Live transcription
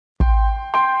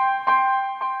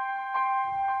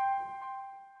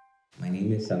My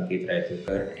name is Sanket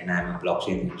Raiturkar and I'm a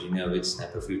blockchain engineer with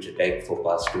Sniper Future Tech for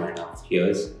past 2.5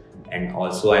 years. And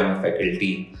also I'm a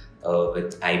faculty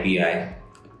with IBI,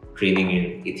 training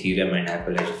in Ethereum and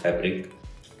Hyperledger Fabric.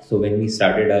 So when we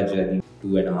started our journey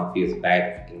 2.5 years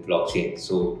back in blockchain,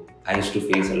 so I used to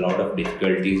face a lot of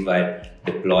difficulties while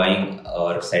deploying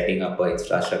or setting up an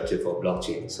infrastructure for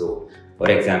blockchain. So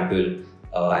for example,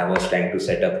 I was trying to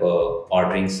set up a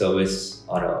ordering service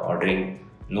or a ordering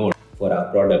node for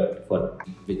our product for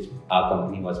which our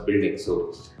company was building.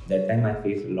 So that time I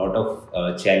faced a lot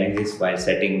of challenges while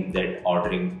setting that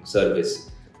ordering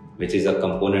service, which is a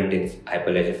component in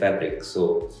Hyperledger Fabric.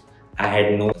 So I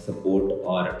had no support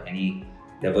or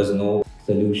there was no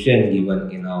solution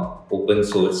given in open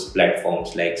source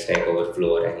platforms like Stack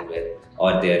Overflow or anywhere,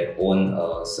 or their own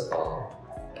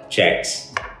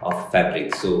chats of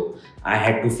Fabric. So I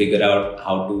had to figure out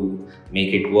how to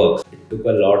make it work. It took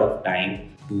a lot of time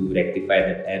to rectify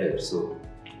that error. So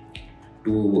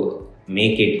to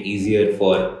make it easier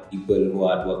for people who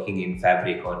are working in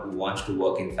Fabric or who wants to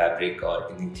work in Fabric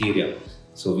or in Ethereum,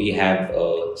 so we have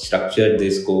structured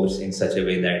this course in such a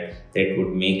way that it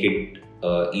would make it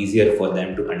easier for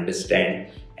them to understand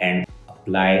and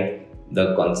apply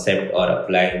the concept or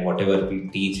apply whatever we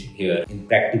teach here in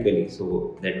practically.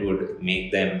 So that would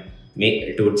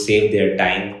it would save their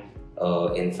time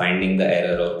in finding the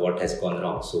error or what has gone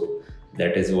wrong. So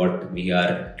that is what we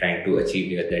are trying to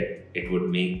achieve here, that it would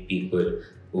make people,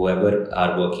 whoever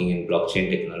are working in blockchain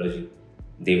technology,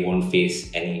 they won't face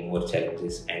any more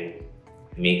challenges and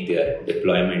make their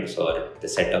deployments or the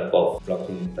setup of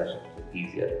blockchain infrastructure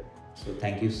easier. So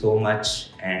thank you so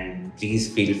much, and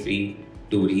please feel free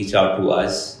to reach out to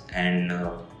us and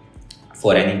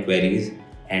for any queries,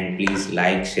 and please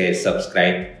like, share,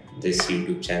 subscribe this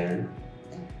YouTube channel.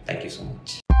 Thank you so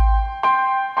much.